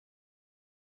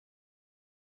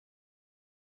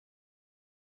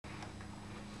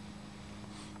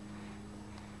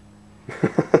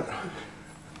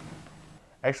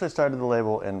I actually started the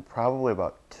label in probably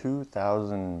about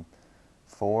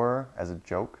 2004 as a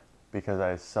joke because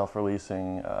I was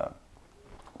self-releasing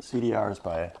CDRs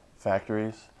by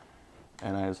factories,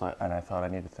 and I thought I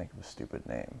need to think of a stupid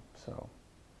name, so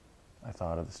I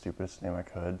thought of the stupidest name I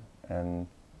could, and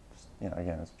just,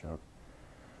 again, it's a joke.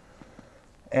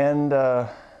 And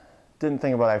didn't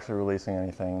think about actually releasing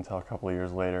anything until a couple of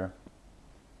years later,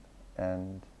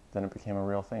 and then it became a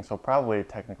real thing. So probably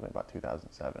technically about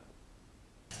 2007.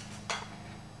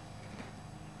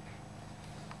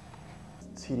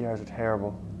 CDRs are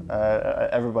terrible.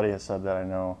 Everybody has said that, I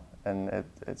know, and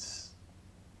it's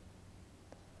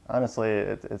honestly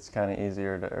it's kind of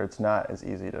easier to, or it's not as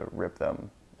easy to rip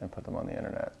them and put them on the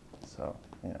internet. So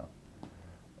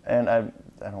and I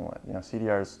don't want,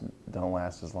 CDRs don't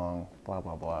last as long. Blah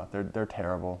blah blah. They're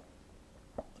terrible.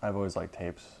 I've always liked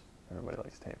tapes. Everybody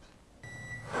likes tapes.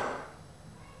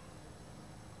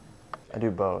 I do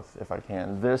both if I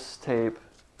can. This tape,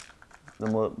 the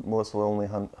Melissa Lonely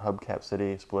Hubcap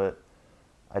City split,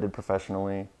 I did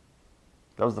professionally.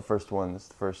 That was the first one. This is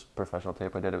the first professional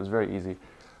tape I did. It was very easy.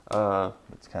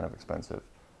 It's kind of expensive.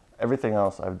 Everything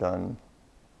else I've done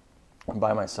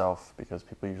by myself because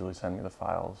people usually send me the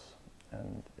files,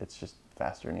 and it's just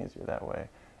faster and easier that way.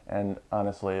 And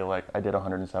honestly, like, I did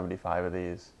 175 of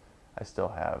these. I still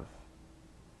have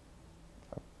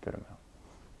a good amount.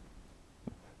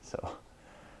 So,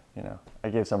 I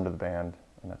gave some to the band,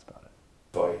 and that's about it.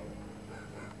 Boy.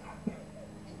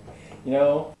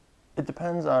 It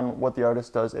depends on what the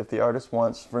artist does. If the artist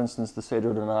wants, for instance, the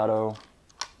Cedro Donato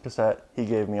cassette, he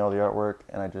gave me all the artwork,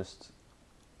 and I just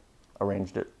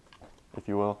arranged it, if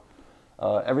you will.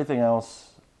 Everything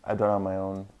else I've done on my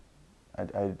own.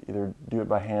 I either do it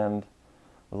by hand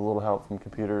with a little help from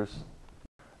computers.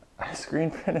 I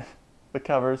screen printed the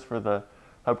covers for the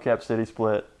Hubcap City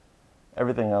split.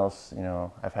 Everything else,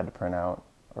 I've had to print out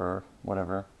or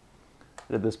whatever.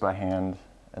 I did this by hand,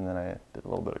 and then I did a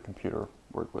little bit of computer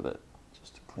work with it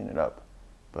just to clean it up.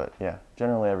 But yeah,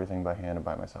 generally everything by hand and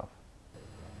by myself.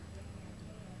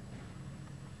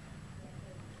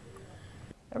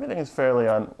 Everything is fairly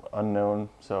unknown,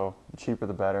 so the cheaper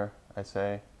the better, I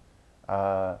say.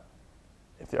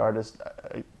 If the artist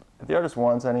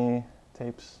wants any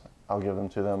tapes, I'll give them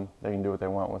to them. They can do what they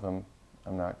want with them.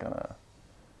 I'm not gonna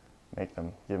make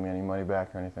them give me any money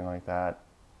back or anything like that.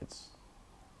 It's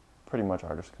pretty much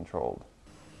artist controlled.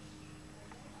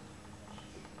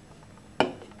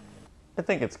 I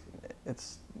think it's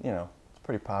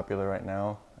pretty popular right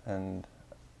now, and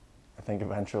I think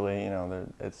eventually,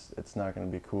 it's not going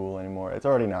to be cool anymore. It's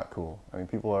already not cool. I mean,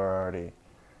 people are already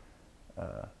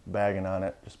bagging on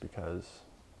it just because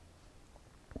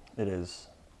it is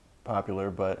popular,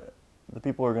 but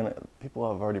people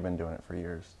have already been doing it for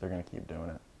years. They're going to keep doing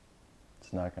it.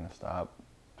 It's not going to stop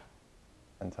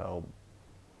until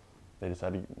they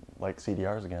decide to like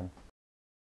CDRs again.